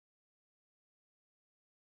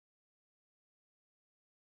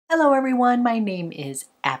Hello everyone, my name is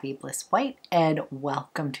Abby Bliss White and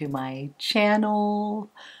welcome to my channel.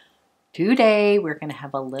 Today we're going to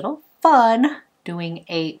have a little fun doing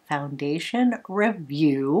a foundation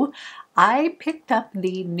review. I picked up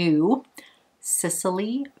the new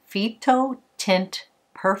SISLEY Phyto-TEINT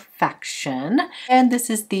Perfection, and this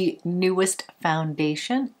is the newest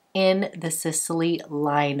foundation in the SISLEY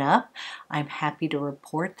lineup. I'm happy to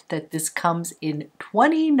report that this comes in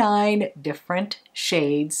 29 different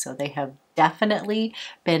shades, so they have definitely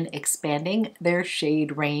been expanding their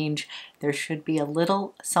shade range. There should be a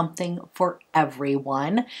little something for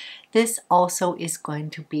everyone. This also is going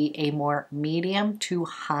to be a more medium to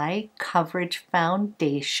high coverage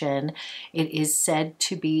foundation. It is said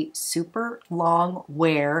to be super long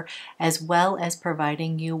wear, as well as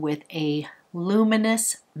providing you with a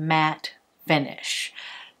luminous matte finish.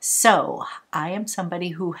 So I am somebody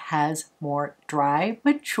who has more dry,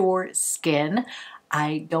 mature skin.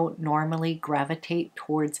 I don't normally gravitate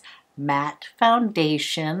towards matte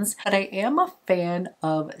foundations, but I am a fan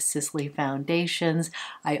of SISLEY foundations.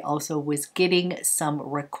 I also was getting some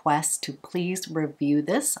requests to please review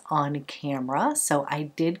this on camera, so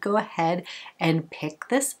I did go ahead and pick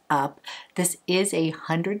this up. This is a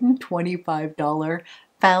 $125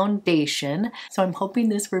 foundation, so I'm hoping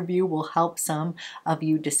this review will help some of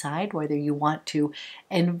you decide whether you want to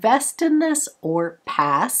invest in this or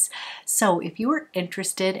pass. So if you are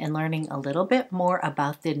interested in learning a little bit more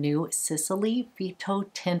about the new SISLEY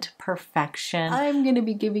Phyto-TEINT Perfection, I'm going to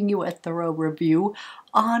be giving you a thorough review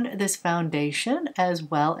on this foundation, as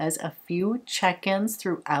well as a few check-ins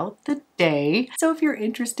throughout the day. So if you're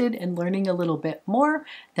interested in learning a little bit more,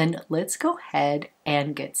 then let's go ahead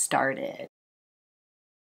and get started.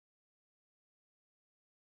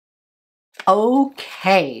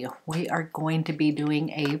 Okay, we are going to be doing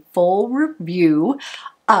a full review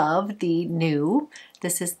of the new,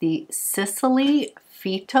 this is the SISLEY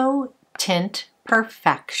Phyto-TEINT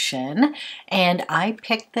Perfection, and I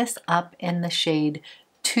picked this up in the shade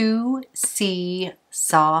 2C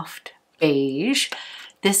Soft Beige.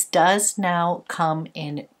 This does now come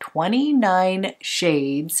in 29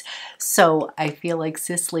 shades, so I feel like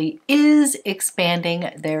SISLEY is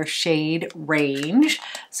expanding their shade range,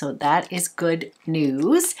 so that is good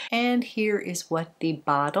news. And here is what the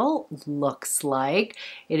bottle looks like.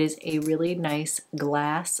 It is a really nice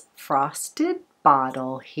glass frosted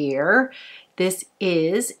bottle here. This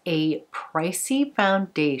is a pricey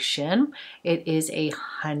foundation. It is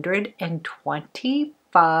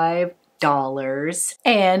 $125.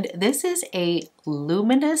 And this is a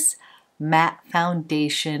luminous matte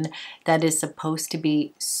foundation that is supposed to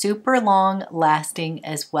be super long lasting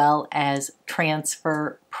as well as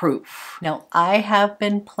transfer proof. Now I have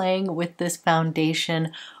been playing with this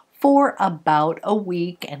foundation for about a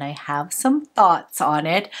week and I have some thoughts on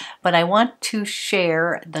it, but I want to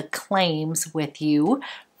share the claims with you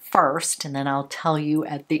first, and then I'll tell you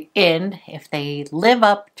at the end if they live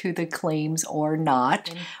up to the claims or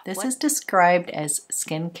not. This is described as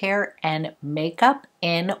skincare and makeup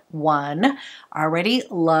in one. Already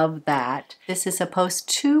love that. This is supposed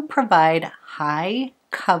to provide high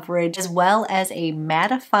coverage as well as a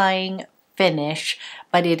mattifying finish,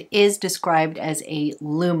 but it is described as a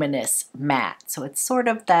luminous matte. So it's sort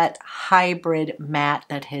of that hybrid matte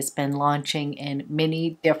that has been launching in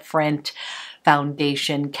many different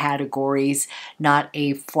foundation categories, not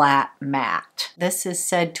a flat matte. This is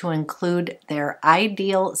said to include their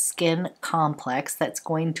IDYL skin complex that's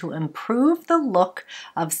going to improve the look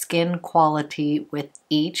of skin quality with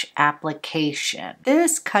each application.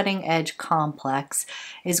 This cutting edge complex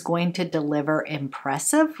is going to deliver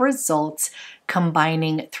impressive results,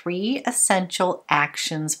 combining 3 essential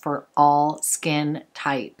actions for all skin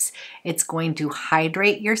types. It's going to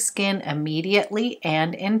hydrate your skin immediately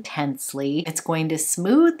and intensely. It's going to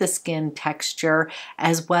smooth the skin texture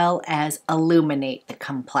as well as illuminate the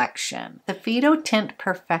complexion. The Phyto-TEINT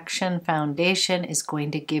Perfection Foundation is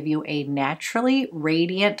going to give you a naturally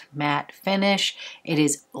radiant matte finish. It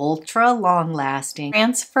is ultra long lasting,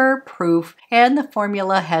 transfer proof, and the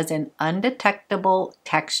formula has an undetectable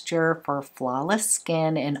texture for flawless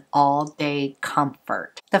skin and all-day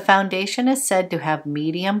comfort. The foundation is said to have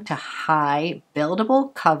medium to high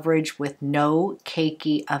buildable coverage with no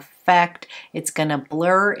cakey effect. It's going to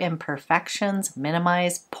blur imperfections,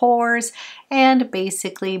 minimize pores, and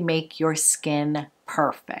basically make your skin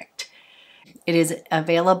perfect. It is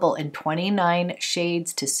available in 29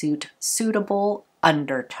 shades to suit suitable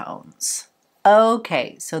undertones.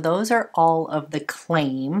 Okay, so those are all of the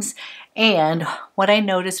claims, and what I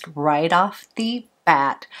noticed right off the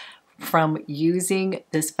bat from using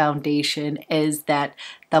this foundation is that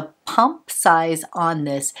the pump size on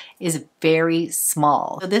this is very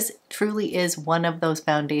small. So this truly is one of those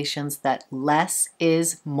foundations that less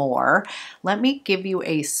is more. Let me give you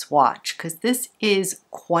a swatch because this is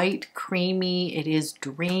quite creamy. It is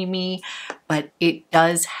dreamy, but it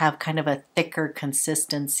does have kind of a thicker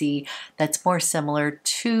consistency that's more similar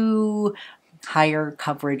to higher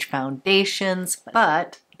coverage foundations.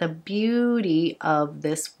 But the beauty of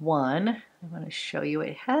this one, I'm going to show you,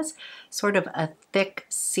 it has sort of a thick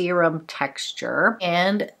serum texture,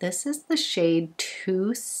 and this is the shade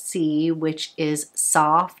 2C, which is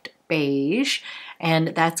soft beige, and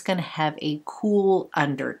that's going to have a cool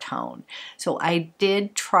undertone. So I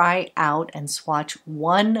did try out and swatch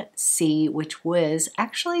 1C, which was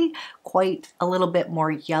actually quite a little bit more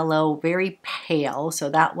yellow, very pale, so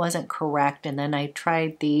that wasn't correct. And then I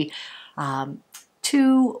tried the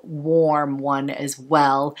too warm one as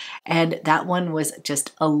well, and that one was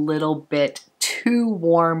just a little bit too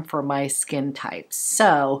warm for my skin type.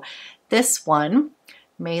 So this one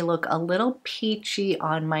may look a little peachy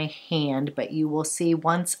on my hand, but you will see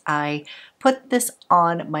once I put this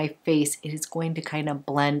on my face, it is going to kind of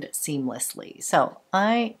blend seamlessly. So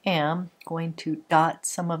I am going to dot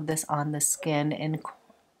some of this on the skin, and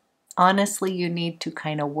honestly, you need to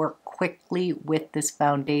kind of work quickly with this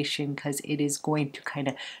foundation because it is going to kind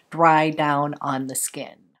of dry down on the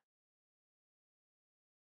skin.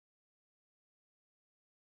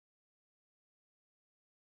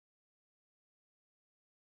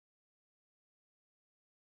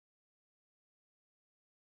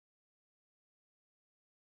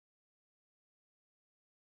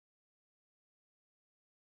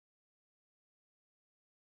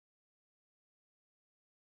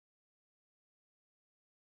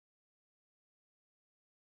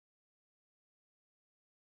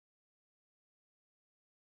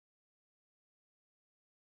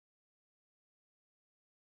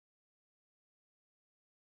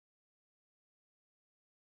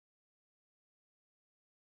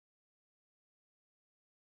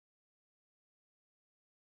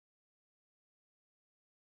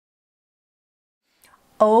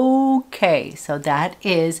 Okay, so that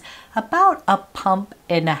is about a pump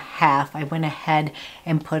and a half. I went ahead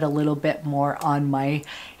and put a little bit more on my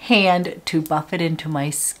hand to buff it into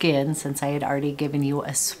my skin since I had already given you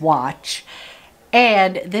a swatch.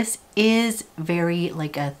 And this is very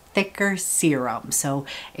like a thicker serum, so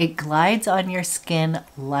it glides on your skin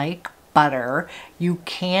like butter. You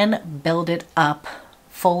can build it up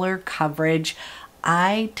fuller coverage.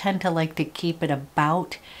 I tend to like to keep it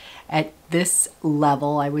about at this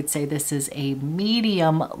level. I would say this is a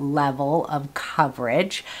medium level of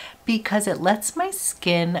coverage because it lets my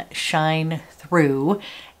skin shine through.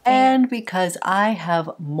 And because I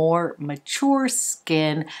have more mature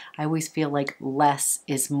skin, I always feel like less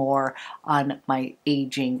is more on my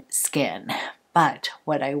aging skin. But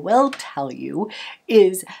what I will tell you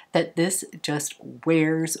is that this just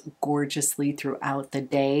wears gorgeously throughout the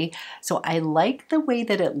day. So I like the way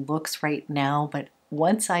that it looks right now, but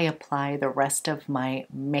once I apply the rest of my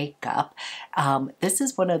makeup, this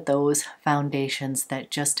is one of those foundations that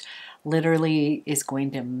just literally is going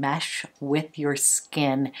to mesh with your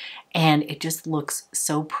skin, and it just looks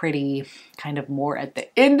so pretty kind of more at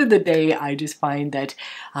the end of the day. I just find that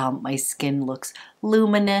my skin looks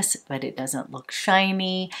luminous, but it doesn't look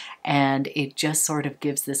shiny, and it just sort of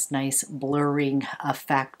gives this nice blurring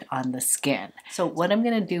effect on the skin. So what I'm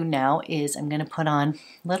going to do now is I'm going to put on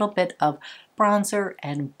a little bit of bronzer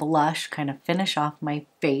and blush, kind of finish off my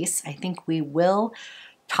face. I think we will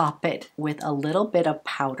top it with a little bit of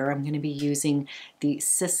powder. I'm going to be using the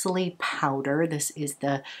SISLEY powder. This is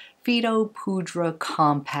the Phyto-Poudre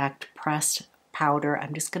compact pressed powder.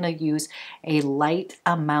 I'm just going to use a light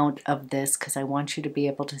amount of this because I want you to be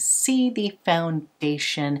able to see the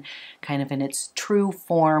foundation kind of in its true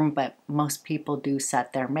form, but most people do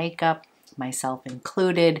set their makeup, myself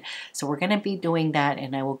included. So we're going to be doing that,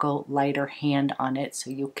 and I will go lighter hand on it so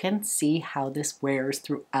you can see how this wears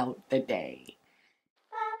throughout the day.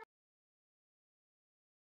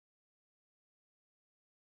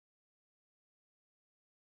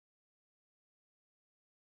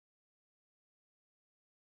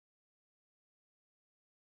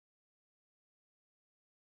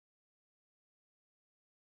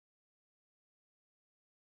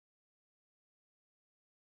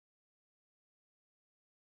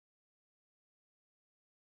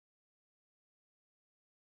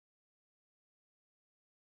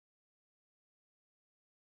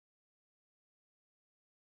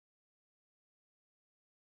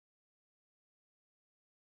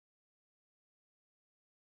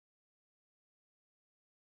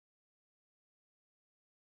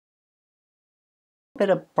 bit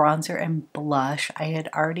of bronzer and blush. I had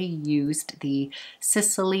already used the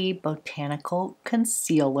Sisley Botanical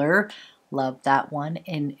Concealer. Love that one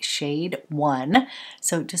in shade 1.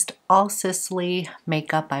 So just all Sisley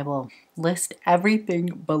makeup. I will list everything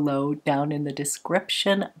below down in the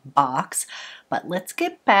description box. But let's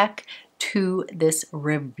get back to this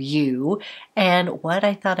review, and what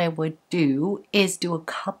I thought I would do is do a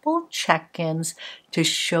couple check-ins to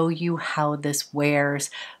show you how this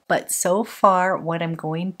wears. But so far what I'm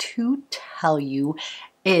going to tell you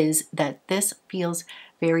is that this feels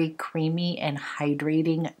very creamy and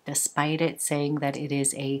hydrating despite it saying that it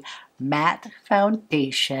is a matte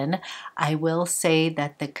foundation. I will say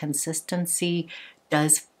that the consistency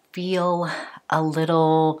does feel a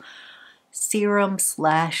little serum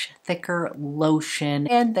slash thicker lotion,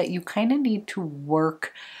 and that you kind of need to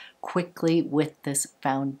work quickly with this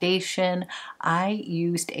foundation. I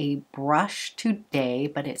used a brush today,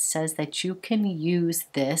 but it says that you can use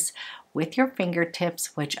this with your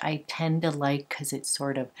fingertips, which I tend to like because it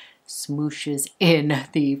sort of smooshes in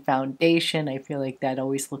the foundation. I feel like that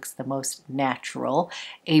always looks the most natural.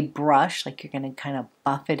 A brush, like you're going to kind of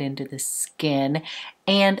buff it into the skin,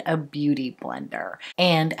 and a beauty blender.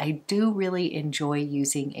 And I do really enjoy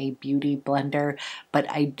using a beauty blender, but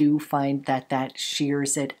I do find that that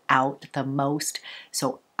shears it out the most.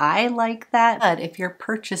 So I like that. But if you're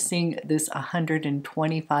purchasing this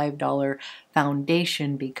 $125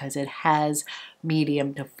 foundation because it has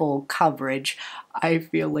medium to full coverage, I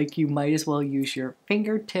feel like you might as well use your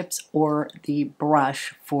fingertips or the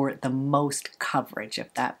brush for the most coverage,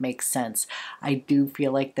 if that makes sense. I do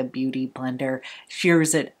feel like the beauty blender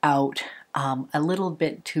shears it out a little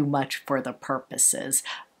bit too much for the purposes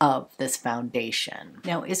of this foundation.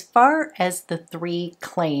 Now, as far as the 3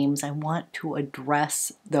 claims, I want to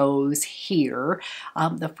address those here.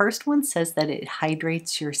 The first one says that it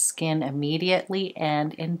hydrates your skin immediately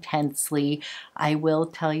and intensely. I will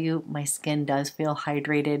tell you, my skin does feel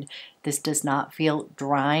hydrated. This does not feel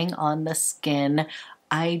drying on the skin.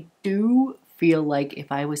 I do feel like if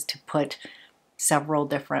I was to put several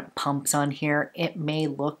different pumps on here, it may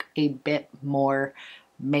look a bit more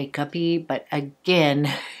makeup-y, but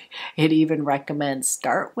again, it even recommends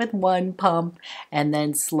start with 1 pump and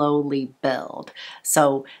then slowly build.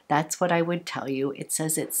 So that's what I would tell you. It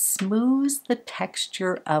says it smooths the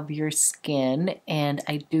texture of your skin, and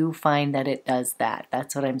I do find that it does that.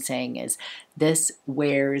 That's what I'm saying, is this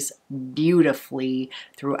wears beautifully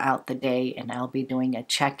throughout the day, and I'll be doing a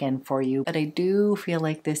check-in for you. But I do feel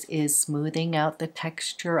like this is smoothing out the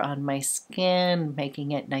texture on my skin,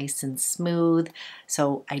 making it nice and smooth.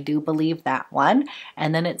 So I do believe that one.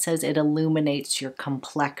 And then it says it illuminates your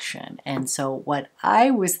complexion. And so what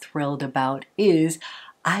I was thrilled about is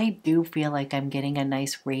I do feel like I'm getting a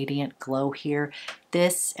nice radiant glow here.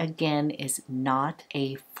 This again is not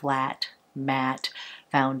a flat matte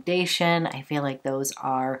foundation. I feel like those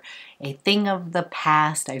are a thing of the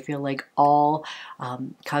past. I feel like all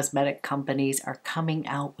cosmetic companies are coming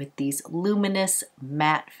out with these luminous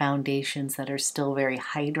matte foundations that are still very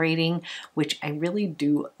hydrating, which I really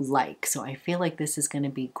do like. So I feel like this is going to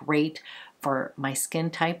be great for my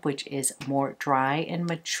skin type, which is more dry and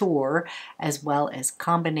mature, as well as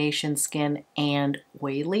combination skin and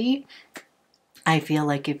oily. I feel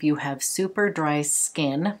like if you have super dry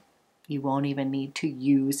skin, you won't even need to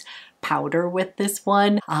use powder with this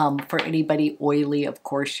one. For anybody oily, of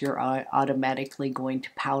course, you're automatically going to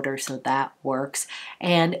powder, so that works.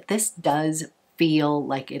 And this does feel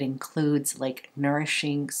like it includes like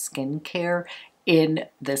nourishing skincare in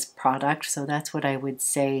this product, so that's what I would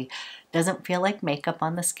say. Doesn't feel like makeup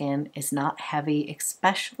on the skin, is not heavy,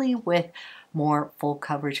 especially with more full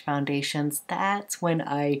coverage foundations. That's when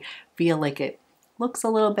I feel like it looks a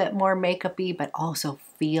little bit more makeup-y, but also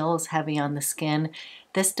feels heavy on the skin.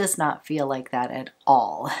 This does not feel like that at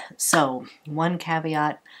all. So one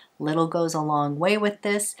caveat, little goes a long way with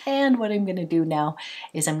this. And what I'm gonna do now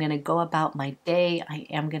is I'm gonna go about my day. I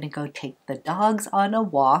am gonna go take the dogs on a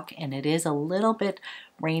walk, and it is a little bit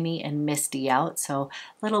rainy and misty out, so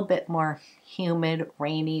a little bit more humid,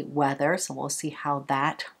 rainy weather, so we'll see how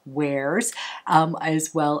that wears,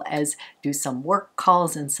 as well as do some work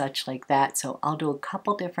calls and such like that. So I'll do a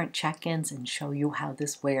couple different check-ins and show you how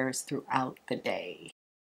this wears throughout the day.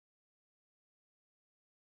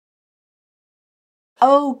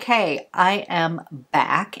 Okay, I am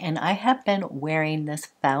back, and I have been wearing this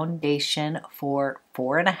foundation for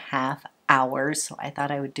 4.5 hours, so I thought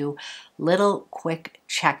I would do a little quick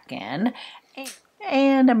check-in.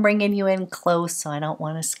 And I'm bringing you in close, so I don't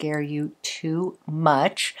want to scare you too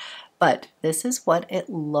much, but this is what it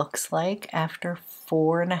looks like after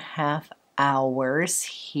 4.5 hours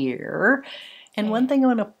here. And one thing I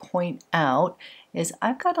want to point out is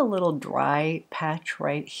I've got a little dry patch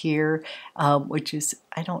right here, which is,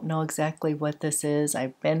 I don't know exactly what this is.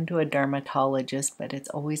 I've been to a dermatologist, but it's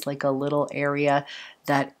always like a little area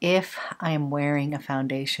that if I'm wearing a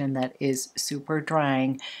foundation that is super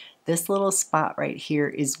drying, this little spot right here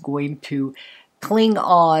is going to cling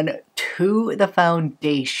on to the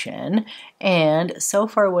foundation. And so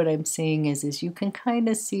far what I'm seeing is you can kind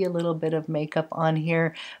of see a little bit of makeup on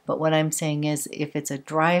here, but what I'm saying is if it's a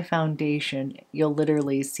dry foundation, you'll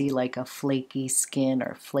literally see like a flaky skin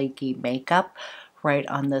or flaky makeup right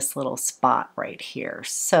on this little spot right here.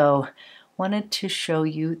 So wanted to show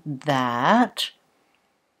you that.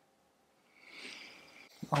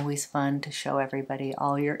 Always fun to show everybody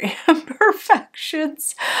all your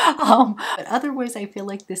imperfections. But otherwise, I feel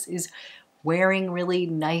like this is wearing really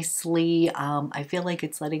nicely. I feel like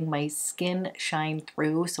it's letting my skin shine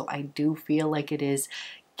through, so I do feel like it is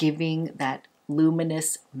giving that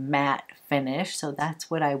luminous matte finish. So that's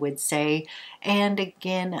what I would say. And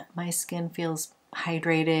again, my skin feels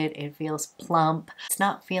hydrated, it feels plump, it's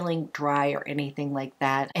not feeling dry or anything like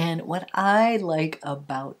that. And what I like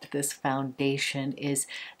about this foundation is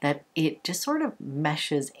that it just sort of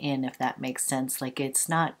meshes in, if that makes sense. Like it's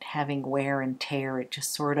not having wear and tear, it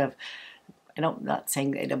just sort of, I'm not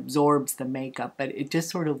saying it absorbs the makeup, but it just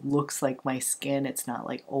sort of looks like my skin. It's not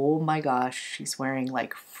like, oh my gosh, she's wearing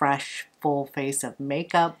like fresh, full face of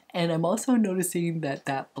makeup. And I'm also noticing that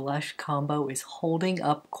that blush combo is holding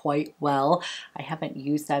up quite well. I haven't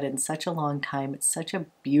used that in such a long time. It's such a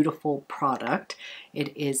beautiful product.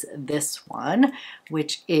 It is this one,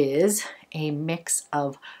 which is a mix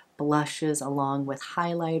of blushes along with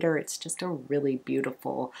highlighter. It's just a really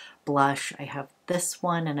beautiful blush. I have this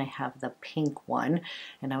one and I have the pink one,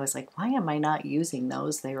 and I was like, why am I not using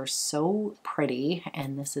those? They are so pretty.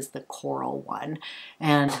 And this is the coral one,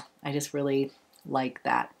 and I just really like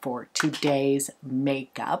that for today's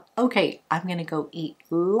makeup. Okay, I'm gonna go eat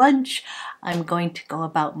lunch. I'm going to go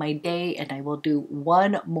about my day, and I will do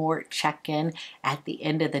one more check-in at the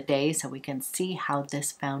end of the day so we can see how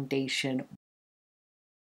this foundation.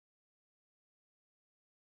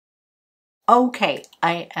 Okay,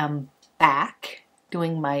 I am back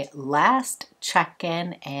doing my last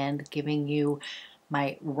check-in and giving you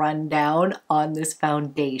my rundown on this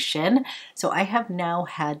foundation. So I have now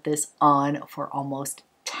had this on for almost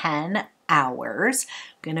 10 hours.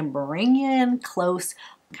 I'm gonna bring you in close,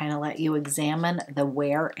 kind of let you examine the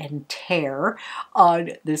wear and tear on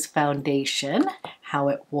this foundation, how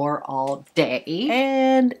it wore all day.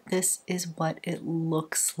 And this is what it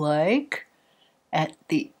looks like at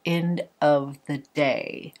the end of the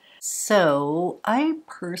day. So I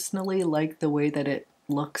personally like the way that it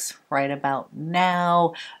looks right about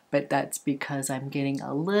now, but that's because I'm getting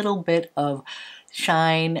a little bit of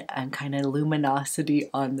shine and kind of luminosity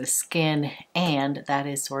on the skin, and that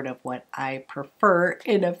is sort of what I prefer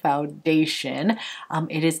in a foundation.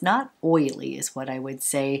 It is not oily is what I would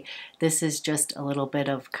say. This is just a little bit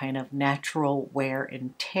of kind of natural wear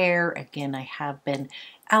and tear. Again, I have been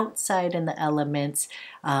outside in the elements,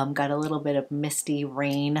 got a little bit of misty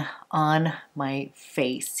rain on my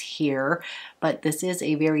face here, but this is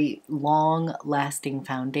a very long lasting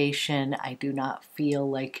foundation. I do not feel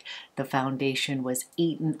like the foundation was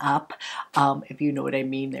eaten up. If you know what I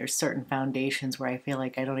mean, there's certain foundations where I feel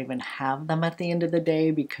like I don't even have them at the end of the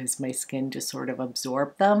day because my skin just sort of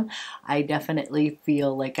absorbed them. I definitely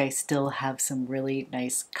feel like I still have some really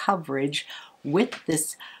nice coverage with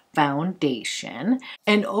this foundation,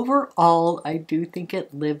 and overall I do think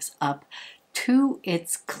it lives up to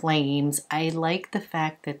its claims. I like the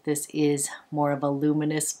fact that this is more of a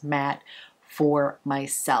luminous matte for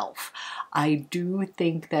myself. I do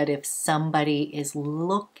think that if somebody is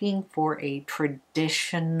looking for a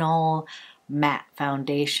traditional matte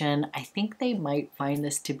foundation, I think they might find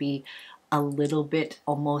this to be a little bit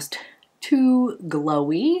almost too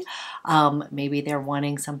glowy. Maybe they're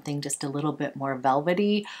wanting something just a little bit more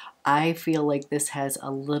velvety. I feel like this has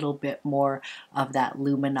a little bit more of that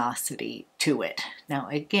luminosity to it. Now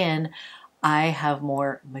again, I have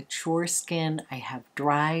more mature skin, I have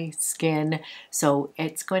dry skin, so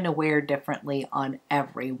it's going to wear differently on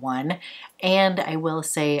everyone. And I will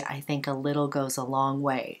say, I think a little goes a long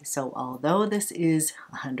way. So although this is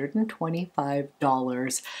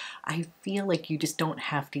 $125, I feel like you just don't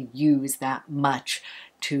have to use that much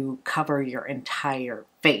to cover your entire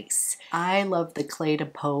face. I love the Clay to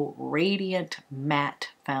Peau Radiant Matte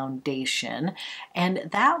Foundation, and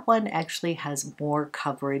that one actually has more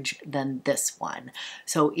coverage than this one.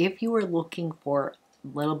 So if you are looking for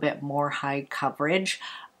a little bit more high coverage,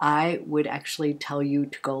 I would actually tell you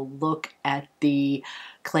to go look at the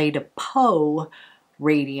Clay to Peau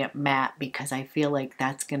Radiant Matte, because I feel like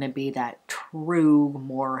that's going to be that true,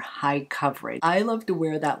 more high coverage. I love to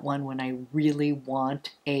wear that one when I really want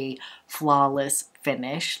a flawless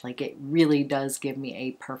finish. Like, it really does give me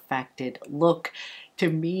a perfected look. To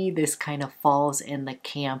me, this kind of falls in the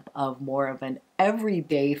camp of more of an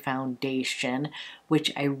everyday foundation,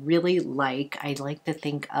 which I really like. I like to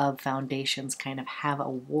think of foundations kind of have a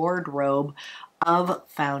wardrobe of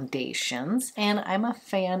foundations, and I'm a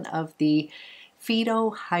fan of the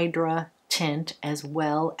Phyto-Hydra tint as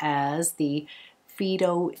well as the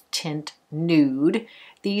Phyto-Tint Nude.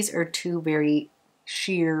 These are two very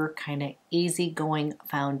sheer, kind of easygoing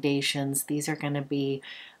foundations. These are going to be,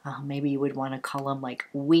 maybe you would want to call them like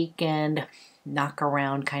weekend, knock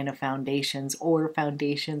around kind of foundations, or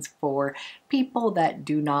foundations for people that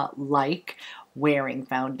do not like wearing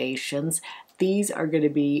foundations. These are going to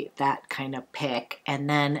be that kind of pick. And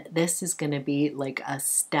then this is going to be like a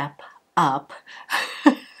step up.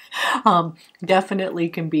 Definitely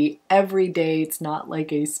can be every day. It's not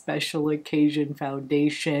like a special occasion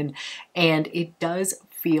foundation, and it does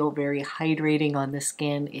feel very hydrating on the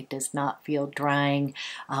skin. It does not feel drying.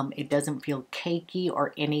 It doesn't feel cakey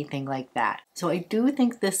or anything like that. So I do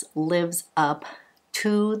think this lives up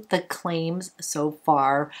to the claims so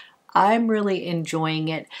far. I'm really enjoying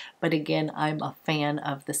it, but again, I'm a fan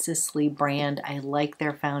of the Sisley brand. I like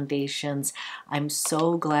their foundations. I'm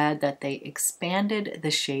so glad that they expanded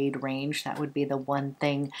the shade range. That would be the one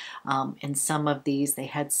thing. In some of these, they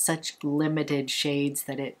had such limited shades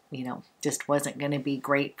that it, just wasn't going to be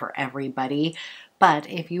great for everybody. But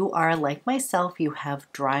if you are like myself, you have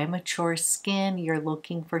dry, mature skin, you're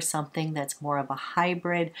looking for something that's more of a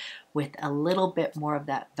hybrid with a little bit more of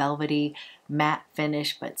that velvety matte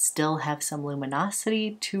finish, but still have some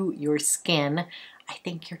luminosity to your skin, I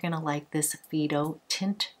think you're going to like this Phyto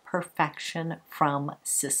Tint Perfection from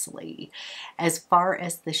Sisley. As far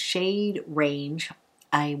as the shade range,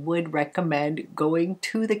 I would recommend going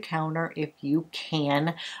to the counter if you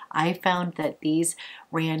can. I found that these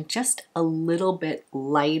ran just a little bit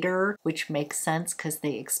lighter, which makes sense because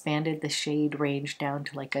they expanded the shade range down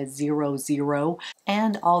to like a 00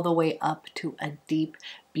 and all the way up to a deep,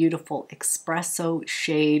 beautiful espresso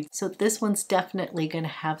shade. So this one's definitely going to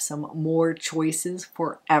have some more choices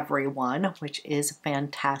for everyone, which is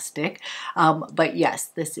fantastic. But yes,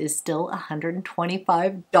 this is still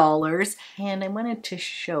 $125, and I wanted to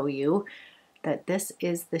show you that this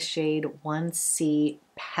is the shade 1C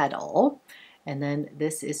Petal, and then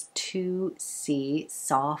this is 2C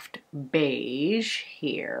Soft Beige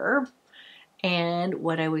here. And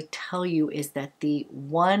what I would tell you is that the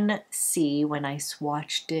 1C, when I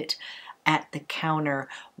swatched it at the counter,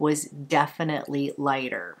 was definitely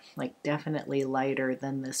lighter, like definitely lighter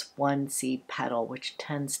than this 1C Petal, which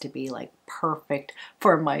tends to be like perfect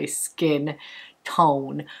for my skin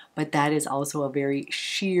tone. But that is also a very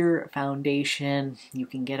sheer foundation. You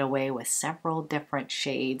can get away with several different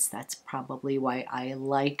shades. That's probably why I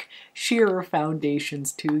like sheer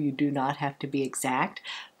foundations too. You do not have to be exact.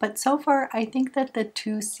 But so far, I think that the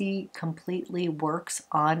 2C completely works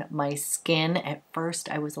on my skin. At first,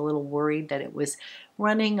 I was a little worried that it was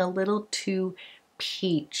running a little too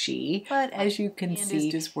peachy, but as you can see,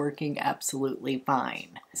 it's just working absolutely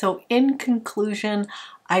fine. So in conclusion,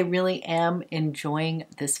 I really am enjoying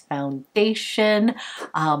this foundation.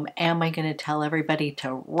 Am I going to tell everybody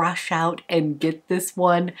to rush out and get this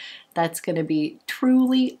one? That's going to be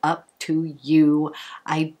truly up to you.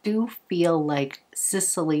 I do feel like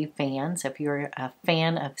Sisley fans, if you're a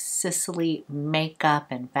fan of Sisley makeup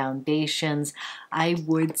and foundations, I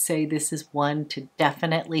would say this is one to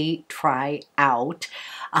definitely try out.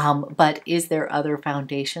 But is there other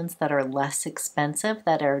foundations that are less expensive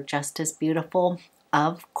that are just as beautiful?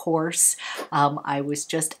 Of course. I was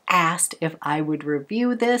just asked if I would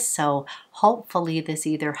review this, so hopefully this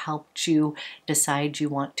either helped you decide you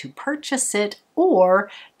want to purchase it or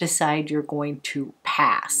decide you're going to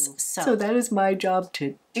pass. So that is my job,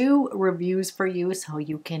 to do reviews for you so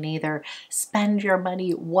you can either spend your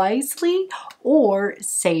money wisely or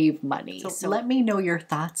save money. So let me know your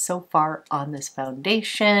thoughts so far on this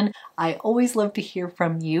foundation. I always love to hear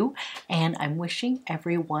from you, and I'm wishing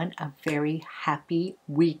everyone a very happy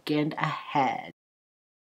weekend ahead.